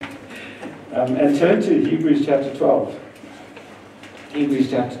And turn to Hebrews chapter 12.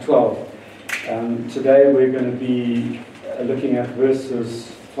 Hebrews chapter 12. Today we're going to be looking at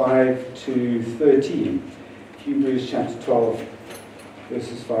verses 5 to 13. Hebrews chapter 12,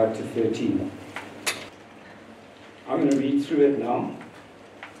 verses 5 to 13. I'm going to read through it now.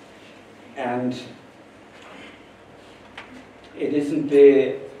 And it isn't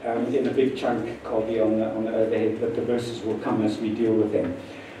there in a big chunk, Colby, on the overhead, but the verses will come as we deal with them.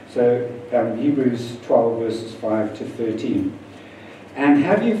 So, Hebrews 12, verses 5 to 13. And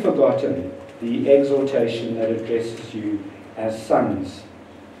have you forgotten the exhortation that addresses you as sons?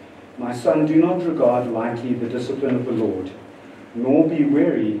 My son, do not regard lightly the discipline of the Lord, nor be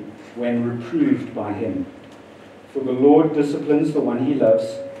weary when reproved by him. For the Lord disciplines the one he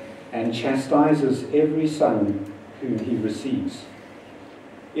loves, and chastises every son whom he receives.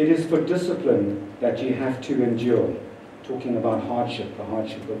 It is for discipline that you have to endure. Talking about hardship, the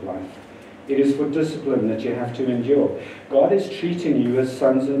hardship of life. It is for discipline that you have to endure. God is treating you as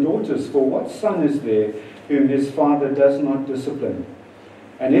sons and daughters. For what son is there whom his father does not discipline?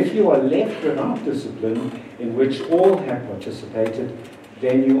 And if you are left without discipline, in which all have participated,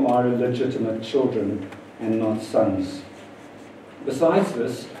 then you are illegitimate children and not sons. Besides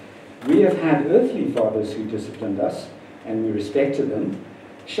this, we have had earthly fathers who disciplined us, and we respected them.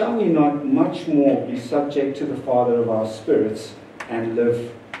 Shall we not much more be subject to the Father of our spirits and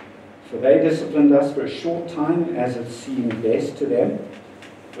live? For they disciplined us for a short time as it seemed best to them,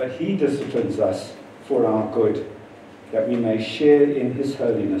 but he disciplines us for our good, that we may share in his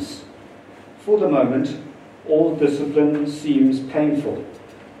holiness. For the moment, all discipline seems painful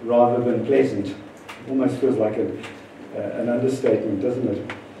rather than pleasant. Almost feels like an understatement, doesn't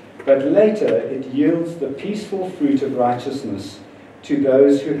it? But later it yields the peaceful fruit of righteousness to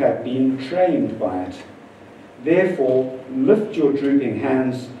those who have been trained by it. Therefore, lift your drooping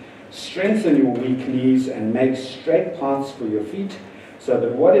hands, strengthen your weak knees, and make straight paths for your feet, so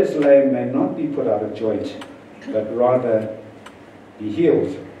that what is lame may not be put out of joint, but rather be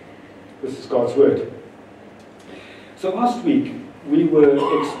healed. This is God's word. So last week, we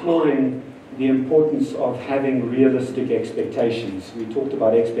were exploring the importance of having realistic expectations. We talked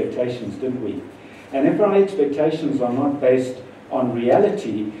about expectations, didn't we? And if our expectations are not based on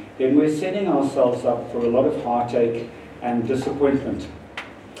reality, then we're setting ourselves up for a lot of heartache and disappointment.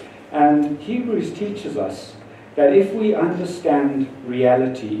 And Hebrews teaches us that if we understand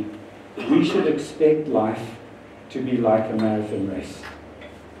reality, we should expect life to be like a marathon race.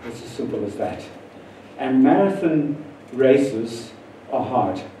 It's as simple as that. And marathon races are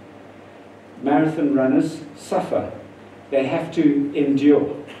hard. Marathon runners suffer. They have to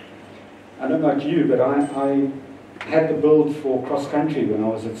endure. I don't know about you, but I had the build for cross-country when I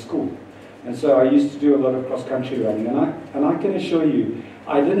was at school. And so I used to do a lot of cross-country running. And I can assure you,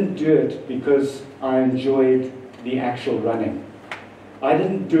 I didn't do it because I enjoyed the actual running. I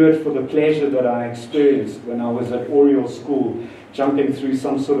didn't do it for the pleasure that I experienced when I was at Oriel School, jumping through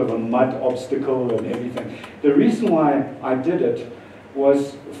some sort of a mud obstacle and everything. The reason why I did it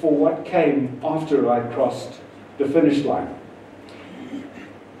was for what came after I crossed the finish line.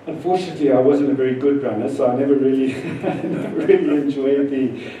 Unfortunately, I wasn't a very good runner, so I never really enjoyed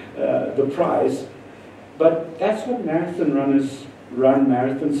the prize. But that's what marathon runners run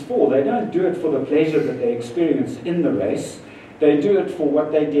marathons for. They don't do it for the pleasure that they experience in the race. They do it for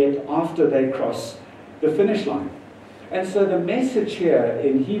what they get after they cross the finish line. And so the message here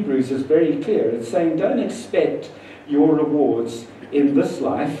in Hebrews is very clear. It's saying don't expect your rewards in this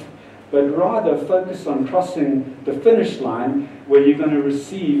life, but rather focus on crossing the finish line where you're going to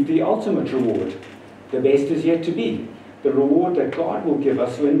receive the ultimate reward. The best is yet to be. The reward that God will give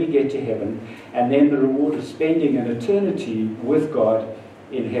us when we get to heaven, and then the reward of spending an eternity with God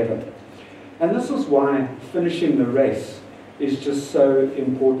in heaven. And this is why finishing the race is just so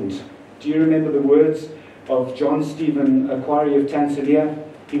important. Do you remember the words of John Stephen Akhwari of Tanzania?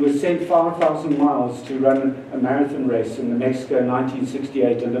 He was sent 5,000 miles to run a marathon race in the Mexico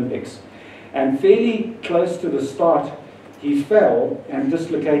 1968 Olympics. And fairly close to the start, he fell and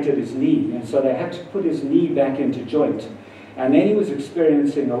dislocated his knee. And so they had to put his knee back into joint. And then he was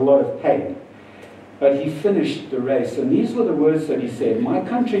experiencing a lot of pain. But he finished the race. And these were the words that he said. My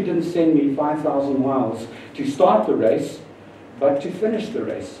country didn't send me 5,000 miles to start the race, but to finish the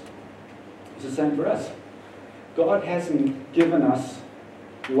race. It's the same for us. God hasn't given us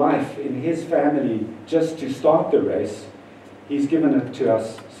life in his family just to start the race. He's given it to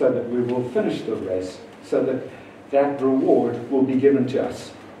us so that we will finish the race, so that that reward will be given to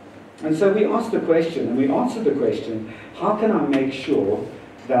us. And so we asked the question, and we answered the question, how can I make sure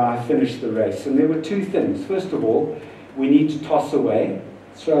that I finish the race? And there were two things. First of all, we need to toss away,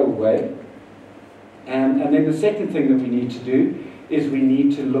 throw away, And then the second thing that we need to do is we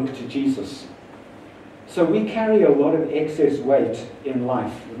need to look to Jesus. So we carry a lot of excess weight in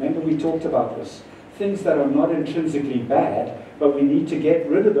life. Remember, we talked about this. Things that are not intrinsically bad, but we need to get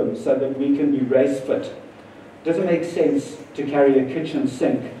rid of them so that we can be race fit. It doesn't make sense to carry a kitchen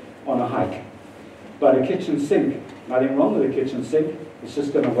sink on a hike. But a kitchen sink, nothing wrong with a kitchen sink, it's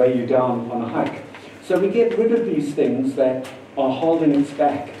just going to weigh you down on a hike. So we get rid of these things that are holding us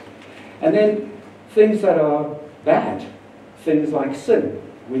back. And then things that are bad, things like sin,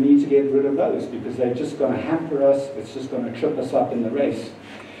 we need to get rid of those because they're just going to hamper us, it's just going to trip us up in the race.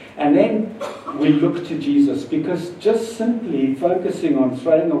 And then we look to Jesus, because just simply focusing on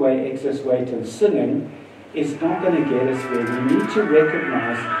throwing away excess weight and sinning is not going to get us there. We need to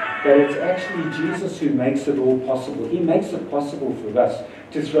recognize that it's actually Jesus who makes it all possible. He makes it possible for us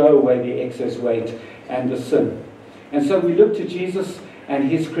to throw away the excess weight and the sin. And so we look to Jesus and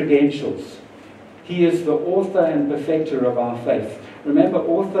his credentials. He is the author and perfecter of our faith. Remember,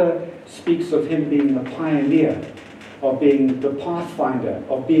 author speaks of him being the pioneer, of being the pathfinder,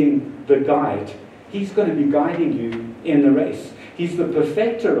 of being the guide. He's going to be guiding you in the race. He's the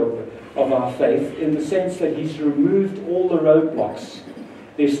perfecter of our faith in the sense that he's removed all the roadblocks.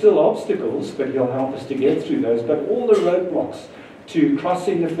 There's still obstacles, but he'll help us to get through those. But all the roadblocks to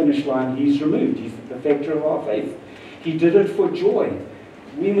crossing the finish line, he's removed. He's the perfecter of our faith. He did it for joy.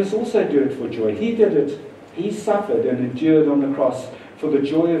 We must also do it for joy. He did it. He suffered and endured on the cross for the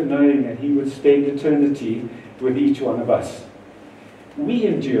joy of knowing that he would spend eternity with each one of us. We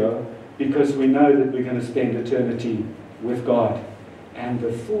endure because we know that we're going to spend eternity with God. And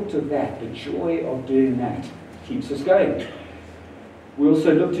the thought of that, the joy of doing that, keeps us going. We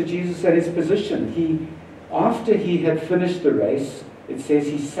also look to Jesus at his position. After he had finished the race, it says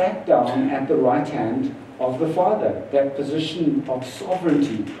he sat down at the right hand of the Father. That position of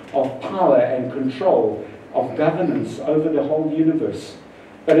sovereignty, of power and control, of governance over the whole universe.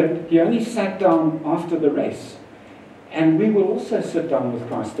 But he only sat down after the race. And we will also sit down with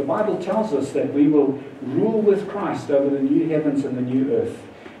Christ. The Bible tells us that we will rule with Christ over the new heavens and the new earth.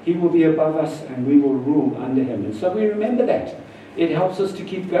 He will be above us and we will rule under him. And so we remember that. It helps us to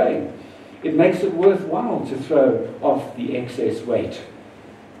keep going. It makes it worthwhile to throw off the excess weight.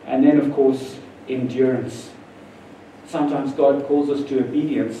 And then, of course, endurance. Sometimes God calls us to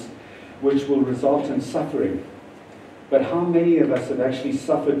obedience, which will result in suffering. But how many of us have actually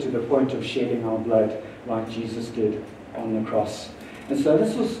suffered to the point of shedding our blood like Jesus did on the cross? And so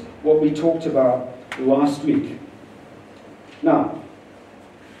this was what we talked about last week. Now,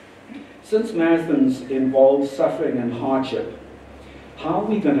 since marathons involve suffering and hardship, how are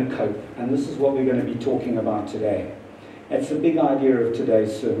we going to cope? And this is what we're going to be talking about today. It's the big idea of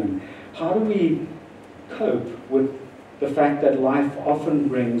today's sermon. How do we cope with the fact that life often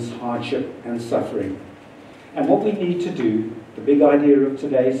brings hardship and suffering? And what we need to do, the big idea of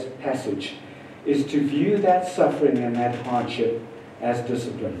today's passage, is to view that suffering and that hardship as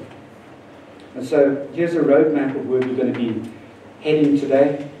discipline. And so here's a roadmap of where we're going to be heading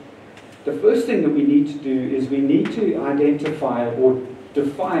today. The first thing that we need to do is we need to identify or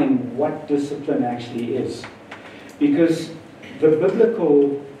define what discipline actually is. Because the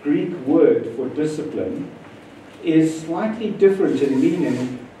biblical Greek word for discipline is slightly different in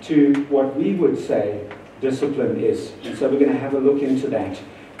meaning to what we would say discipline is. And so we're going to have a look into that,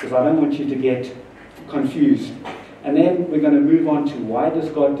 because I don't want you to get confused. And then we're going to move on to why does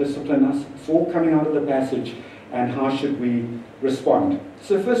God discipline us? It's all coming out of the passage, and how should we respond?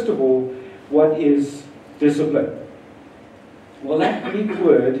 So first of all, what is discipline? Well, that Greek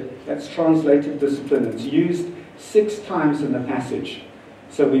word that's translated discipline, it's used 6 times in the passage.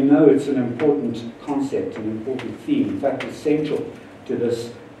 So we know it's an important concept, an important theme. In fact, it's central to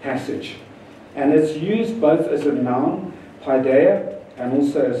this passage. And it's used both as a noun, paideia, and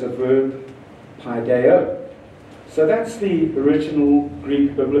also as a verb, paideo. So that's the original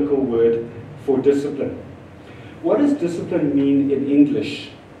Greek biblical word for discipline. What does discipline mean in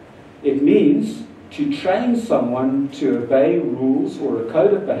English? It means to train someone to obey rules or a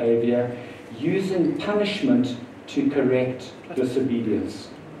code of behavior using punishment to correct disobedience.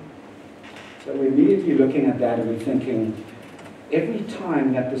 So we're immediately looking at that and we're thinking, every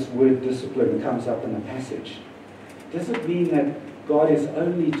time that this word discipline comes up in the passage, does it mean that God is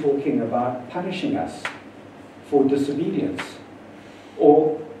only talking about punishing us for disobedience?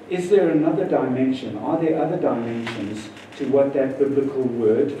 Or is there another dimension? Are there other dimensions to what that biblical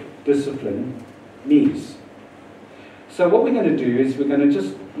word discipline means? So what we're going to do is we're going to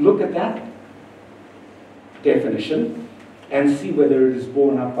just look at that definition and see whether it is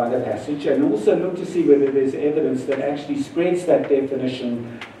borne up by the passage, and also look to see whether there's evidence that actually spreads that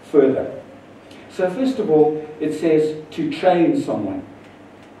definition further. So first of all, it says to train someone.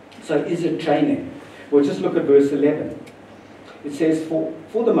 So is it training? Well, just look at verse 11. It says,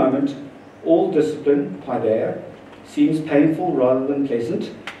 for the moment, all discipline, paideia, seems painful rather than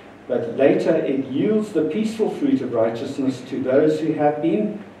pleasant, but later it yields the peaceful fruit of righteousness to those who have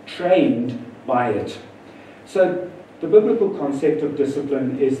been trained by it. So the biblical concept of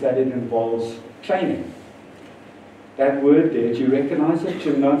discipline is that it involves training. That word there, do you recognize it,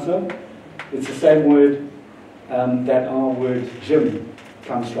 gymnazo? It's the same word that our word gym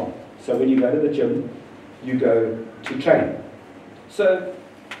comes from. So when you go to the gym, you go to train. So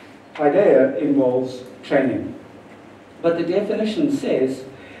paideia involves training. But the definition says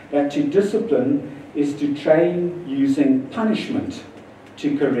that to discipline is to train using punishment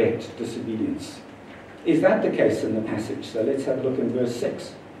to correct disobedience. Is that the case in the passage? So let's have a look in verse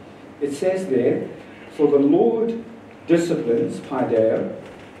 6. It says there, for the Lord disciplines, paideia,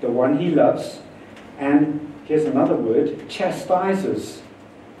 the one he loves, and here's another word, chastises,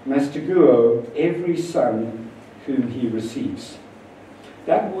 mastaguo, every son whom he receives.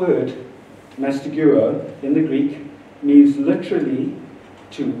 That word, mastaguo, in the Greek, means literally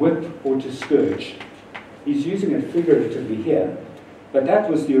to whip or to scourge. He's using it figuratively here, but that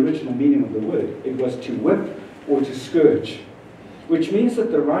was the original meaning of the word. It was to whip or to scourge, which means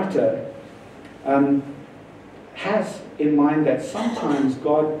that the writer has in mind that sometimes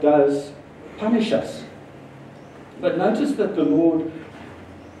God does punish us. But notice that the Lord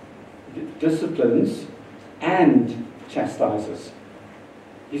disciplines and chastises.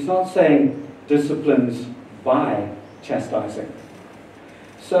 He's not saying disciplines by chastising.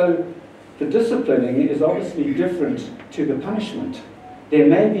 So the disciplining is obviously different to the punishment. There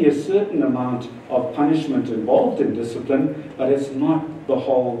may be a certain amount of punishment involved in discipline, but it's not the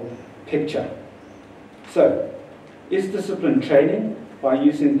whole picture. So, is discipline training by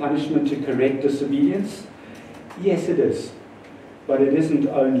using punishment to correct disobedience? Yes, it is. But it isn't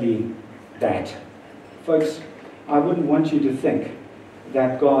only that. Folks, I wouldn't want you to think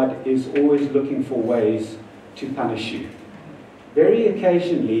that God is always looking for ways to punish you. Very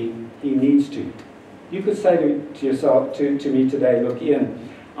occasionally, he needs to. You could say to yourself, to me today, look, Ian,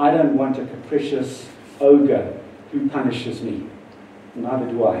 I don't want a capricious ogre who punishes me. Neither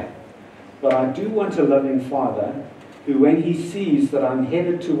do I. But I do want a loving Father who, when he sees that I'm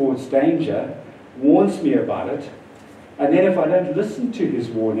headed towards danger, warns me about it, and then if I don't listen to his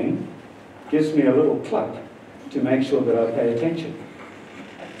warning, gives me a little clap to make sure that I pay attention.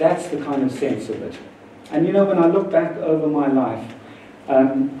 That's the kind of sense of it. And you know, when I look back over my life,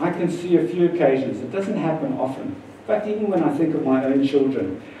 I can see a few occasions. It doesn't happen often. In fact, even when I think of my own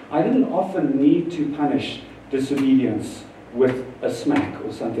children, I didn't often need to punish disobedience with a smack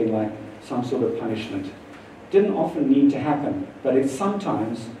or something like some sort of punishment. Didn't often need to happen, but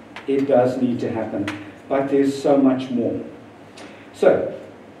sometimes it does need to happen. But there's so much more. So,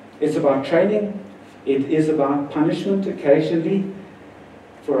 it's about training. It is about punishment occasionally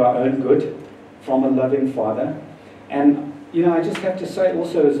for our own good from a loving Father. And you know, I just have to say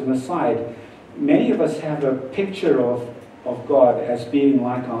also as an aside, many of us have a picture of God as being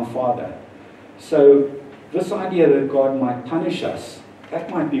like our Father. So this idea that God might punish us, that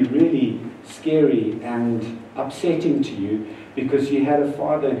might be really scary and upsetting to you because you had a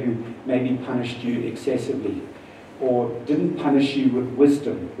father who maybe punished you excessively or didn't punish you with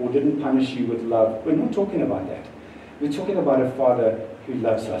wisdom or didn't punish you with love. We're not talking about that. We're talking about a Father who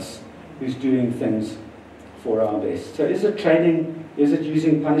loves us, who's doing things for our best. So is it training? Is it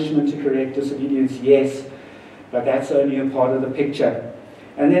using punishment to correct disobedience? Yes, but that's only a part of the picture.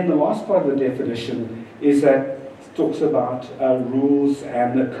 And then the last part of the definition is that it talks about rules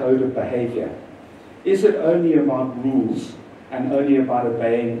and the code of behavior. Is it only about rules and only about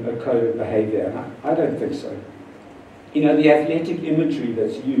obeying a code of behavior? I don't think so. You know, the athletic imagery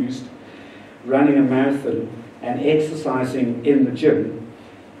that's used, running a marathon and exercising in the gym,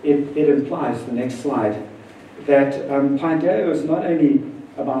 it implies, the next slide, that paideia is not only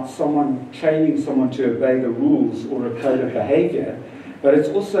about training someone to obey the rules or a code of behavior, but it's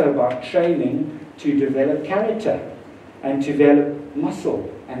also about training to develop character and to develop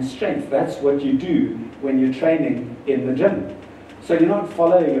muscle and strength. That's what you do when you're training in the gym. So you're not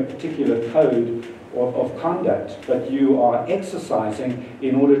following a particular code of conduct, but you are exercising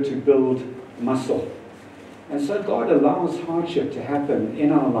in order to build muscle. And so God allows hardship to happen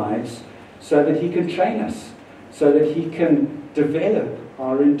in our lives so that he can train us, so that he can develop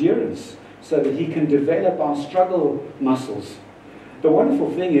our endurance, so that he can develop our struggle muscles. The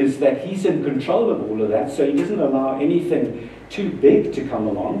wonderful thing is that he's in control of all of that, so he doesn't allow anything too big to come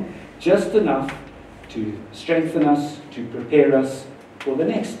along, just enough to strengthen us, to prepare us for the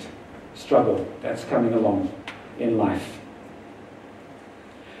next struggle that's coming along in life.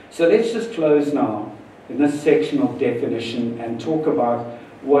 So let's just close now in this section of definition and talk about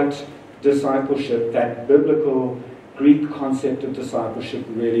what discipleship, that biblical Greek concept of discipleship,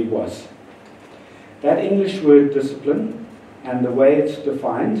 really was. That English word discipline and the way it's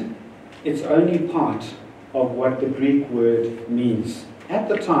defined, it's only part of what the Greek word means. At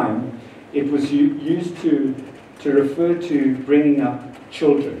the time, it was used to refer to bringing up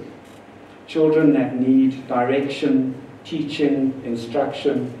children. Children that need direction, teaching,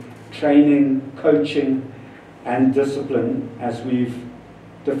 instruction, training, coaching, and discipline as we've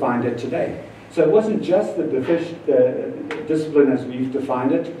defined it today. So it wasn't just the discipline as we've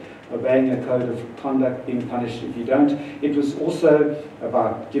defined it, obeying a code of conduct, being punished if you don't. It was also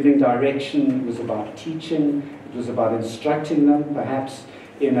about giving direction, it was about teaching, it was about instructing them, perhaps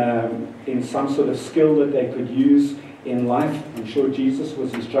in some sort of skill that they could use in life. I'm sure Jesus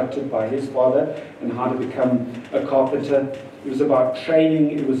was instructed by his Father in how to become a carpenter. It was about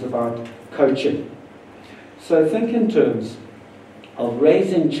training, it was about coaching. So think in terms of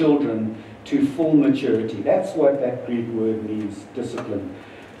raising children to full maturity. That's what that Greek word means, discipline.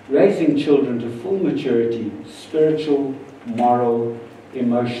 Raising children to full maturity, spiritual, moral,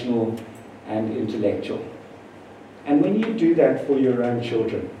 emotional, and intellectual. And when you do that for your own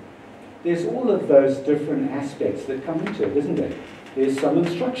children, there's all of those different aspects that come into it, isn't there? There's some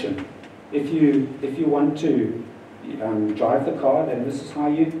instruction. If you want to drive the car, then this is how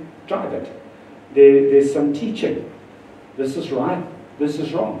you drive it. There's some teaching. This is right, this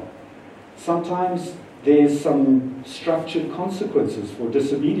is wrong. Sometimes there's some structured consequences for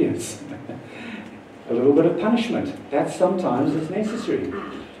disobedience. A little bit of punishment. That sometimes is necessary.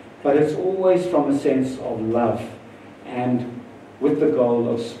 But it's always from a sense of love and with the goal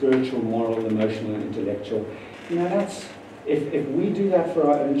of spiritual, moral, emotional, and intellectual. You know, that's, if we do that for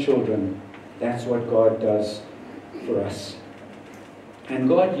our own children, that's what God does for us. And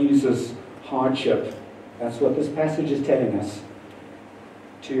God uses hardship, that's what this passage is telling us,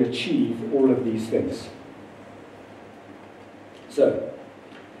 to achieve all of these things. So,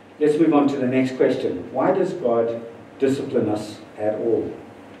 let's move on to the next question. Why does God discipline us at all?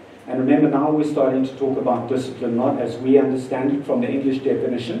 And remember, now we're starting to talk about discipline not as we understand it from the English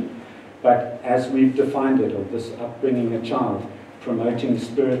definition, but as we've defined it, of this upbringing a child, promoting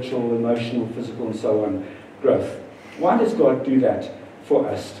spiritual, emotional, physical, and so on growth. Why does God do that for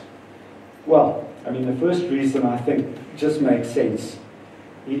us? Well, I mean, the first reason I think just makes sense.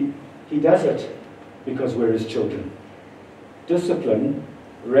 He does it because we're his children. Discipline,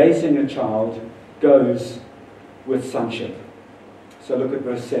 raising a child, goes with sonship. So look at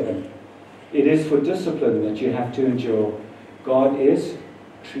verse 7. It is for discipline that you have to endure. God is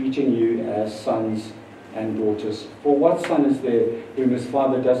treating you as sons and daughters. For what son is there whom his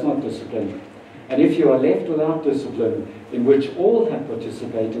father does not discipline? And if you are left without discipline, in which all have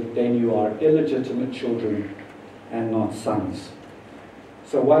participated, then you are illegitimate children and not sons.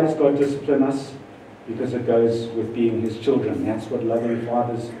 So why does God discipline us? Because it goes with being his children. That's what loving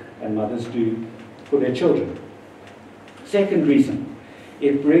fathers and mothers do for their children. Second reason,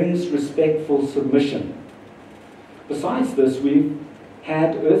 it brings respectful submission. Besides this, we've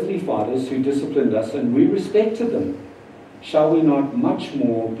had earthly fathers who disciplined us and we respected them. Shall we not much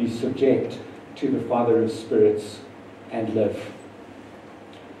more be subject to the Father of spirits and live?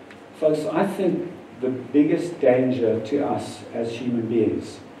 Folks, I think the biggest danger to us as human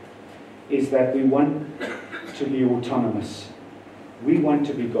beings is that we want to be autonomous. We want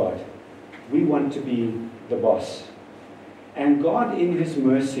to be God. We want to be the boss. And God, in his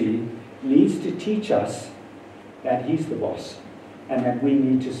mercy, needs to teach us that he's the boss and that we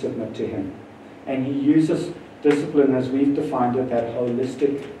need to submit to him. And he uses discipline as we've defined it, that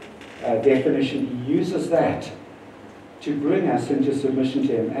holistic definition. He uses that to bring us into submission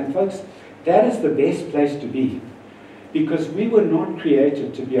to him. And folks, that is the best place to be, because we were not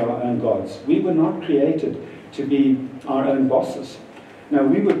created to be our own gods. We were not created to be our own bosses. No,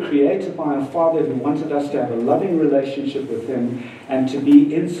 we were created by a Father who wanted us to have a loving relationship with him and to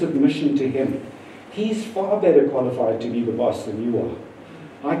be in submission to him. He's far better qualified to be the boss than you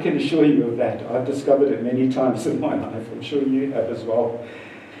are. I can assure you of that. I've discovered it many times in my life. I'm sure you have as well.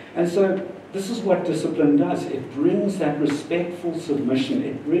 And so this is what discipline does. It brings that respectful submission.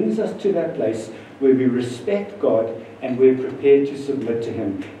 It brings us to that place where we respect God and we're prepared to submit to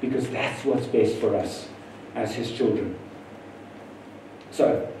him, because that's what's best for us as his children.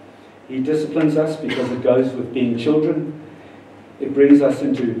 So, he disciplines us because it goes with being children. It brings us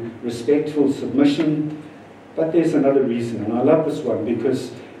into respectful submission. But there's another reason, and I love this one,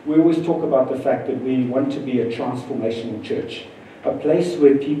 because we always talk about the fact that we want to be a transformational church. a place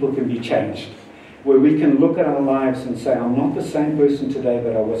where people can be changed, where we can look at our lives and say, I'm not the same person today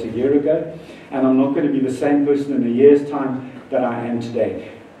that I was a year ago, and I'm not going to be the same person in a year's time that I am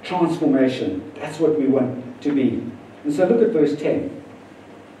today. Transformation, that's what we want to be. And so look at verse 10.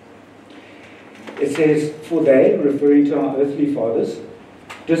 It says, for they, referring to our earthly fathers,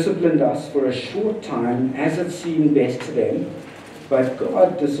 disciplined us for a short time as it seemed best to them, but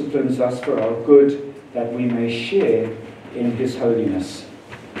God disciplines us for our good, that we may share in His holiness.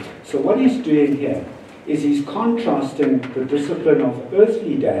 So what he's doing here is he's contrasting the discipline of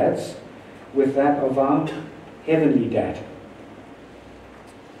earthly dads with that of our heavenly dad.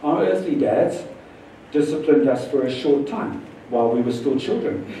 Our earthly dads disciplined us for a short time while we were still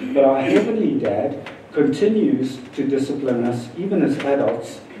children. But our heavenly dad continues to discipline us, even as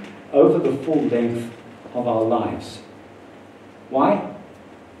adults, over the full length of our lives. Why?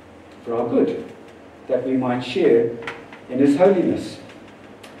 For our good, that we might share in His holiness.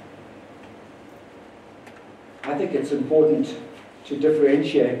 I think it's important to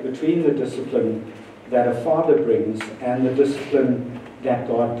differentiate between the discipline that a father brings and the discipline that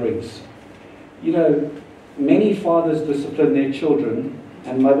God brings. You know, many fathers discipline their children,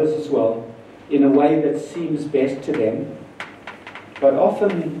 and mothers as well, in a way that seems best to them, but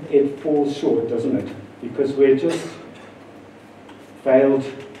often it falls short, doesn't it? Because we're just failed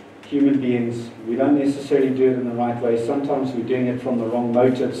human beings. We don't necessarily do it in the right way. Sometimes we're doing it from the wrong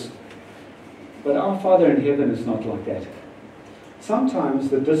motives. But our Father in heaven is not like that. Sometimes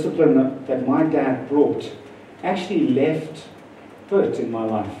the discipline that my dad brought actually left hurt in my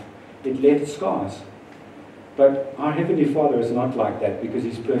life. It left scars. But our Heavenly Father is not like that, because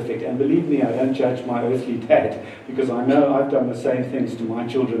He's perfect. And believe me, I don't judge my earthly dad, because I know I've done the same things to my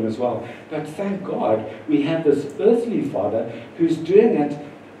children as well. But thank God we have this earthly Father who's doing it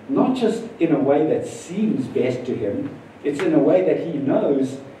not just in a way that seems best to Him, it's in a way that He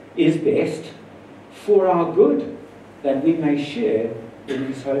knows is best for our good, that we may share in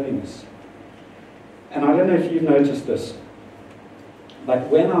His holiness. And I don't know if you've noticed this, but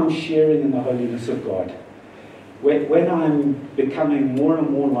when I'm sharing in the holiness of God, when I'm becoming more and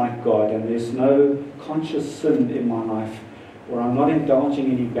more like God, and there's no conscious sin in my life, or I'm not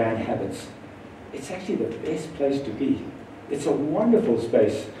indulging any bad habits, it's actually the best place to be. It's a wonderful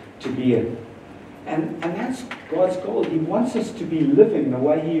space to be in. And that's God's goal. He wants us to be living the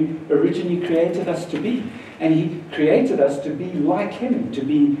way He originally created us to be. And He created us to be like Him, to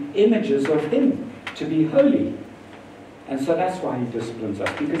be images of Him, to be holy. And so that's why He disciplines us,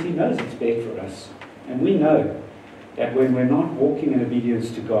 because He knows it's bad for us. And we know that when we're not walking in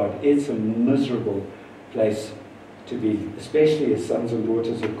obedience to God, it's a miserable place to be, especially as sons and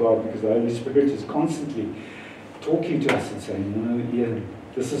daughters of God, because the Holy Spirit is constantly talking to us and saying, no, Ian,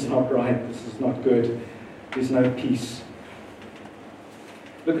 this is not right, this is not good, there's no peace.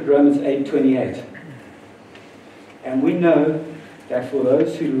 Look at Romans 8:28. And we know that for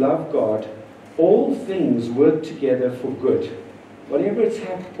those who love God, all things work together for good. Whatever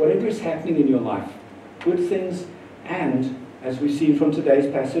is happening in your life, good things, and, as we've seen from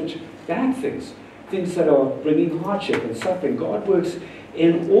today's passage, bad things. Things that are bringing hardship and suffering. God works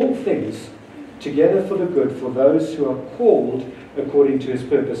in all things together for the good for those who are called according to His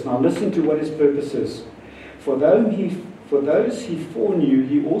purpose. Now listen to what His purpose is. For those He foreknew,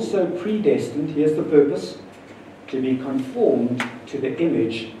 He also predestined, here's the purpose, to be conformed to the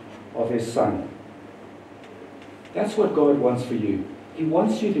image of His Son. That's what God wants for you. He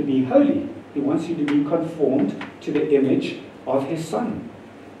wants you to be holy. He wants you to be conformed to the image of His Son.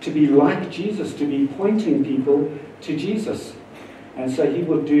 To be like Jesus, to be pointing people to Jesus. And so He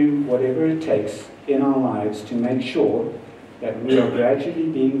will do whatever it takes in our lives to make sure that we are gradually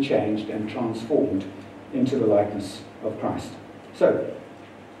being changed and transformed into the likeness of Christ. So,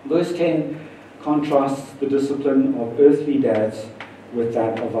 verse 10 contrasts the discipline of earthly dads with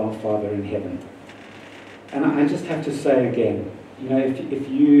that of our Father in heaven. And I just have to say again, you know, if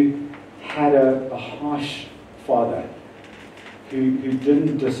you had a harsh father who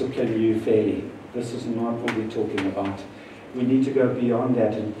didn't discipline you fairly, this is not what we're talking about. We need to go beyond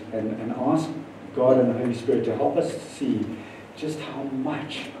that and ask God and the Holy Spirit to help us see just how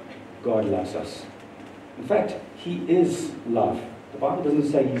much God loves us. In fact, He is love. The Bible doesn't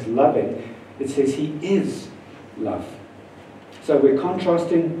say He's loving, it says He is love. So we're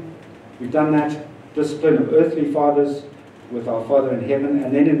contrasting, we've done that, discipline of earthly fathers with our Father in heaven.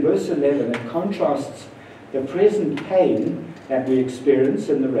 And then in verse 11, it contrasts the present pain that we experience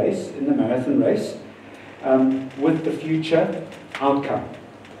in the race, in the marathon race, with the future outcome.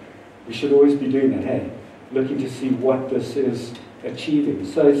 We should always be doing that, hey? Looking to see what this is achieving.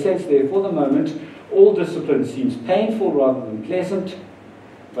 So it says there, for the moment, All discipline seems painful rather than pleasant,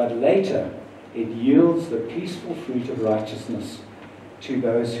 but later it yields the peaceful fruit of righteousness to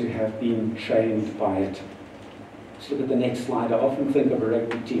those who have been trained by it. Let's look at the next slide. I often think of a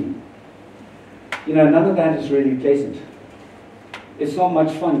rugby team. You know, none of that is really pleasant. It's not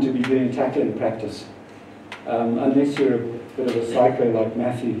much fun to be doing tackling practice, unless you're a bit of a psycho like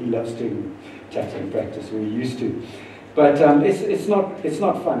Matthew. He loves doing tackling practice, or he used to. But it's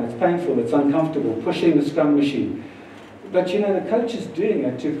not fun. It's painful. It's uncomfortable. Pushing the scrum machine. But you know, the coach is doing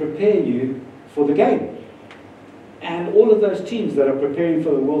it to prepare you for the game. And all of those teams that are preparing for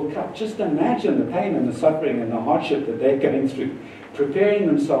the World Cup, just imagine the pain and the suffering and the hardship that they're going through, preparing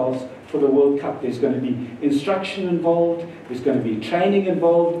themselves for the World Cup. There's going to be instruction involved, there's going to be training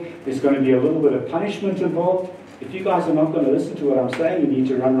involved, there's going to be a little bit of punishment involved. If you guys are not going to listen to what I'm saying, you need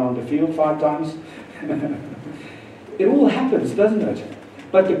to run around the field 5 times. It all happens, doesn't it?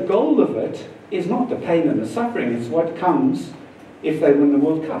 But the goal of it is not the pain and the suffering, it's what comes if they win the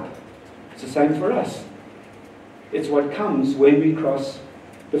World Cup. It's the same for us. It's what comes when we cross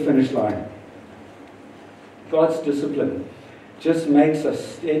the finish line. God's discipline just makes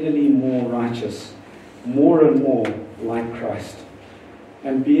us steadily more righteous, more and more like Christ.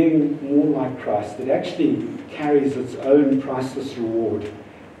 And being more like Christ, it actually carries its own priceless reward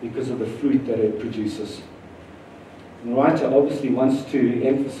because of the fruit that it produces. The writer obviously wants to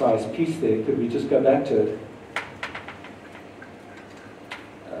emphasize peace there. Could we just go back to it?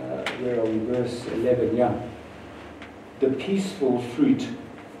 Where are we? Verse 11, yeah. The peaceful fruit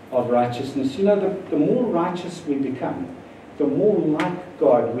of righteousness. You know, the more righteous we become, the more like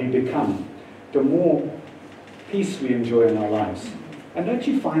God we become, the more peace we enjoy in our lives. And don't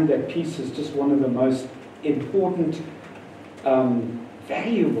you find that peace is just one of the most important,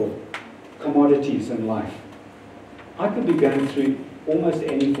 valuable commodities in life? I could be going through almost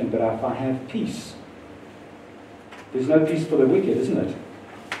anything, but if I have peace, there's no peace for the wicked, isn't it?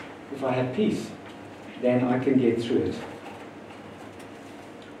 If I have peace, then I can get through it.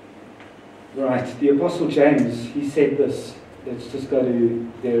 Right, the Apostle James, he said this. Let's just go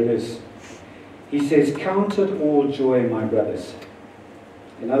to, there it is. He says, "Count it all joy, my brothers."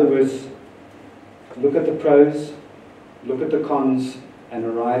 In other words, look at the pros, look at the cons, and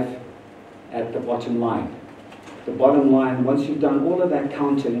arrive at the bottom line. The bottom line, once you've done all of that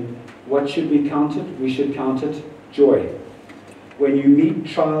counting, what should be counted? We should count it joy. When you meet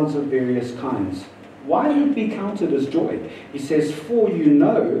trials of various kinds. Why would it be counted as joy? He says, "For you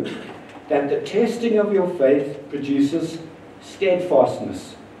know that the testing of your faith produces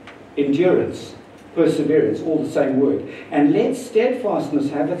steadfastness, endurance, perseverance," all the same word. "And let steadfastness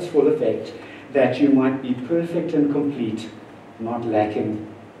have its full effect, that you might be perfect and complete, not lacking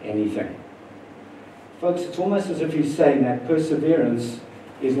anything." Folks, it's almost as if he's saying that perseverance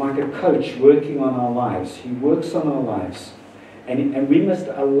is like a coach working on our lives. He works on our lives. And we must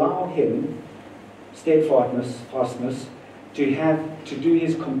allow him, steadfastness, to do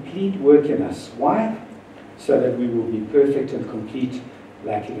his complete work in us. Why? So that we will be perfect and complete,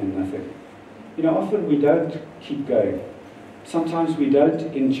 lacking in nothing. You know, often we don't keep going. Sometimes we don't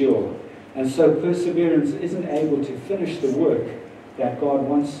endure. And so perseverance isn't able to finish the work that God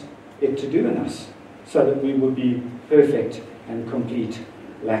wants it to do in us, so that we will be perfect and complete,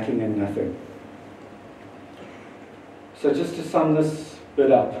 lacking in nothing. So just to sum this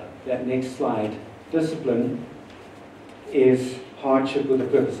bit up, that next slide, discipline is hardship with a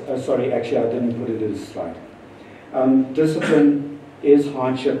purpose. Oh, sorry, actually I didn't put it as a slide. Discipline is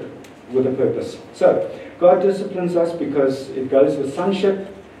hardship with a purpose. So, God disciplines us because it goes with sonship,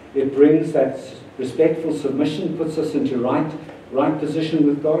 it brings that respectful submission, puts us into right position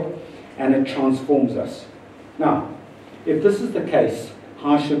with God, and it transforms us. Now, if this is the case,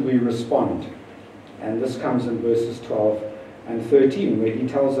 how should we respond? And this comes in verses 12 and 13, where he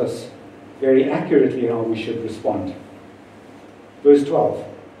tells us very accurately how we should respond. Verse 12.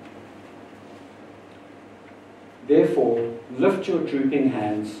 "Therefore, lift your drooping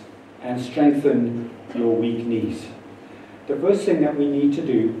hands and strengthen your weak knees." The first thing that we need to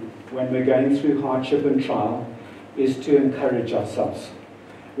do when we're going through hardship and trial is to encourage ourselves.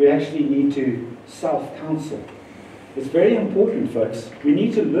 We actually need to self-counsel. It's very important, folks. We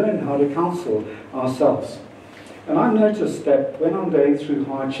need to learn how to counsel ourselves. And I've noticed that when I'm going through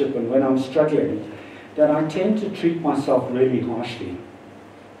hardship and when I'm struggling, that I tend to treat myself really harshly.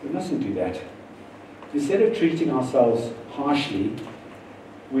 We mustn't do that. Instead of treating ourselves harshly,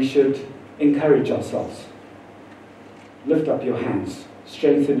 we should encourage ourselves. Lift up your hands,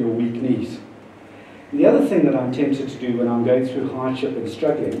 strengthen your weak knees. The other thing that I'm tempted to do when I'm going through hardship and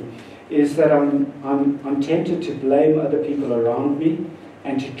struggling is that I'm tempted to blame other people around me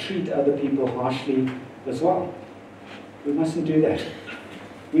and to treat other people harshly as well. We mustn't do that.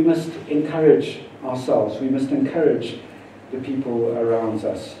 We must encourage ourselves. We must encourage the people around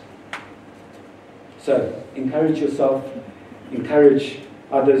us. So, encourage yourself, encourage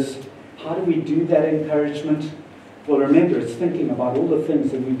others. How do we do that encouragement? Well, remember, it's thinking about all the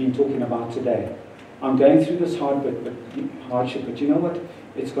things that we've been talking about today. I'm going through this hardship, but you know what?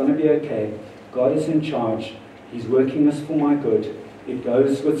 It's going to be okay. God is in charge. He's working this for my good. It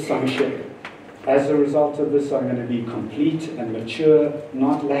goes with sonship. As a result of this, I'm going to be complete and mature,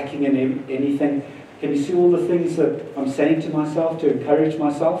 not lacking in anything. Can you see all the things that I'm saying to myself to encourage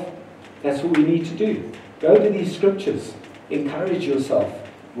myself? That's what we need to do. Go to these scriptures. Encourage yourself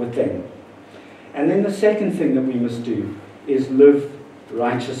with them. And then the second thing that we must do is live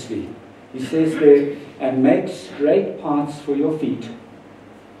righteously. He says there, and make straight paths for your feet.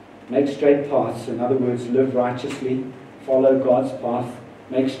 Make straight paths, in other words, live righteously, follow God's path.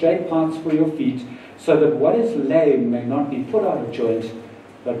 Make straight paths for your feet, so that what is lame may not be put out of joint,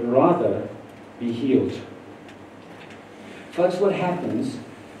 but rather be healed. Folks, what happens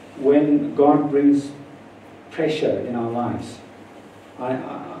when God brings pressure in our lives?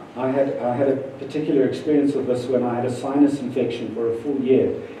 I had a particular experience of this when I had a sinus infection for a full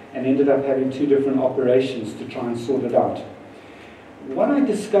year and ended up having 2 different operations to try and sort it out. What I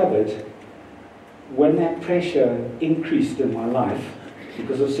discovered when that pressure increased in my life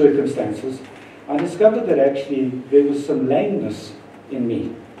because of circumstances, I discovered that actually there was some lameness in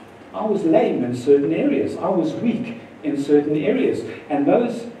me. I was lame in certain areas. I was weak in certain areas. And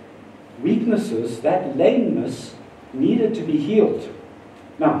those weaknesses, that lameness, needed to be healed.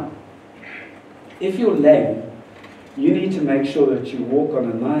 Now, if you're lame, you need to make sure that you walk on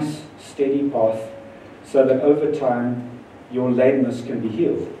a nice, steady path so that over time your lameness can be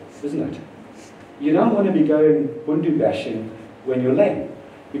healed, isn't it? You don't want to be going bundu bashing when you're lame,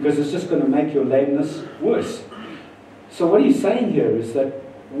 because it's just going to make your lameness worse. So what he's saying here is that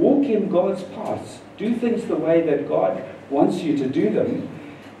walk in God's paths. Do things the way that God wants you to do them,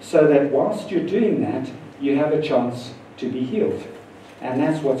 so that whilst you're doing that, you have a chance to be healed. And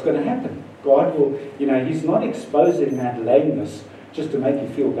that's what's going to happen. God will, He's not exposing that lameness just to make you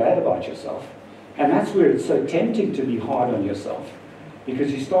feel bad about yourself. And that's where it's so tempting to be hard on yourself.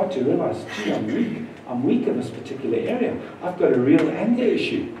 Because you start to realize, gee, I'm weak. I'm weak in this particular area. I've got a real anger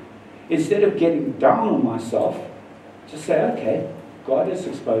issue. Instead of getting down on myself, just say, okay, God is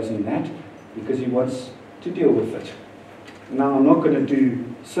exposing that because He wants to deal with it. Now, I'm not going to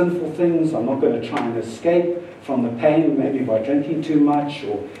do sinful things. I'm not going to try and escape from the pain, maybe by drinking too much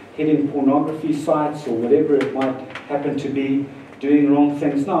or hitting pornography sites or whatever it might happen to be, doing wrong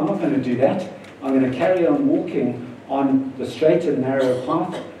things. No, I'm not going to do that. I'm going to carry on walking on the straight and narrow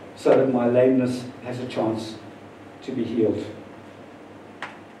path so that my lameness has a chance to be healed.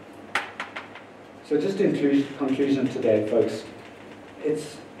 So just in conclusion today, folks,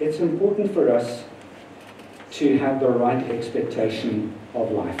 it's important for us to have the right expectation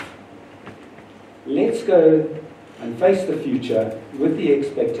of life. Let's go and face the future with the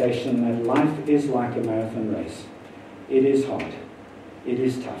expectation that life is like a marathon race. It is hard. It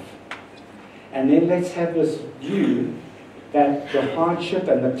is tough. And then let's have this view that the hardship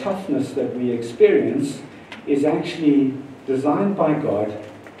and the toughness that we experience is actually designed by God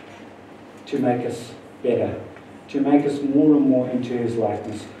to make us better, to make us more and more into His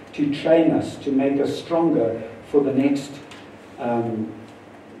likeness, to train us, to make us stronger for the next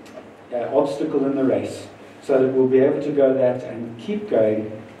obstacle in the race, so that we'll be able to go that and keep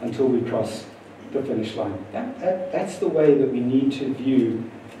going until we cross the finish line. That's the way that we need to view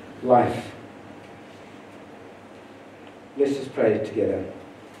life. Let's just pray together.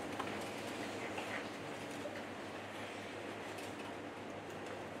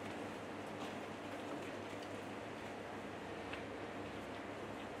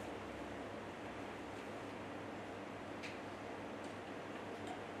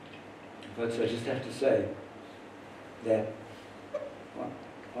 Folks, I just have to say that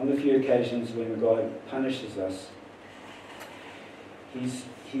on the few occasions when God punishes us,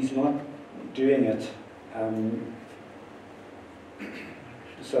 He's not doing it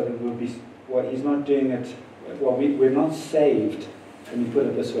so that we'll be, He's not doing it, we're not saved, let me put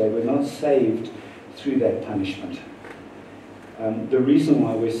it this way, we're not saved through that punishment. The reason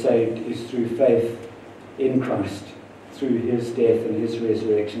why we're saved is through faith in Christ, through His death and His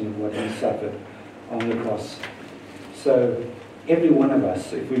resurrection and what He suffered on the cross. So every one of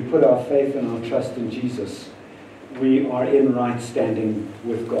us, if we put our faith and our trust in Jesus, we are in right standing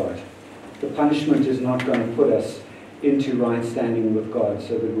with God. The punishment is not going to put us into right standing with God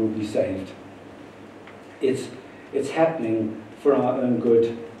so that we'll be saved. It's happening for our own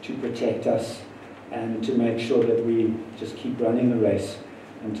good, to protect us, and to make sure that we just keep running the race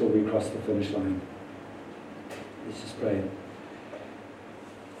until we cross the finish line. Let's just pray.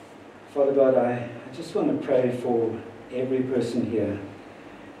 Father God, I just want to pray for every person here.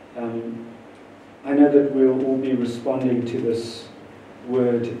 I know that we'll all be responding to this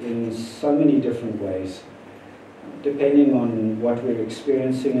word in so many different ways, depending on what we're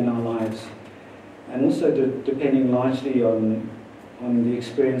experiencing in our lives, and also depending largely on the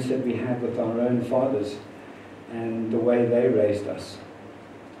experience that we had with our own fathers and the way they raised us.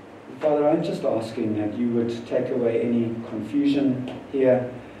 Father, I'm just asking that you would take away any confusion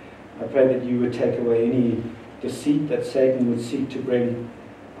here. I pray that you would take away any deceit that Satan would seek to bring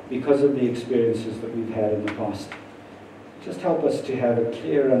because of the experiences that we've had in the past. Just help us to have a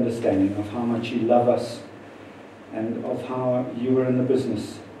clear understanding of how much you love us and of how you are in the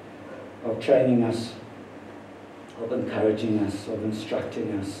business of training us, of encouraging us, of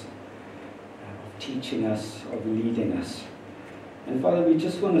instructing us, of teaching us, of leading us. And Father, we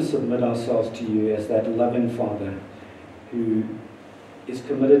just want to submit ourselves to you as that loving Father who is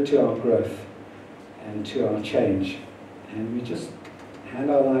committed to our growth and to our change. And we just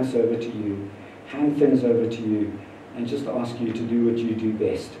hand our lives over to you, hand things over to you, and just ask you to do what you do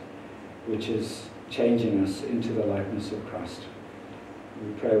best, which is changing us into the likeness of Christ.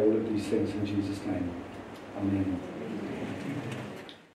 We pray all of these things in Jesus' name. Amen.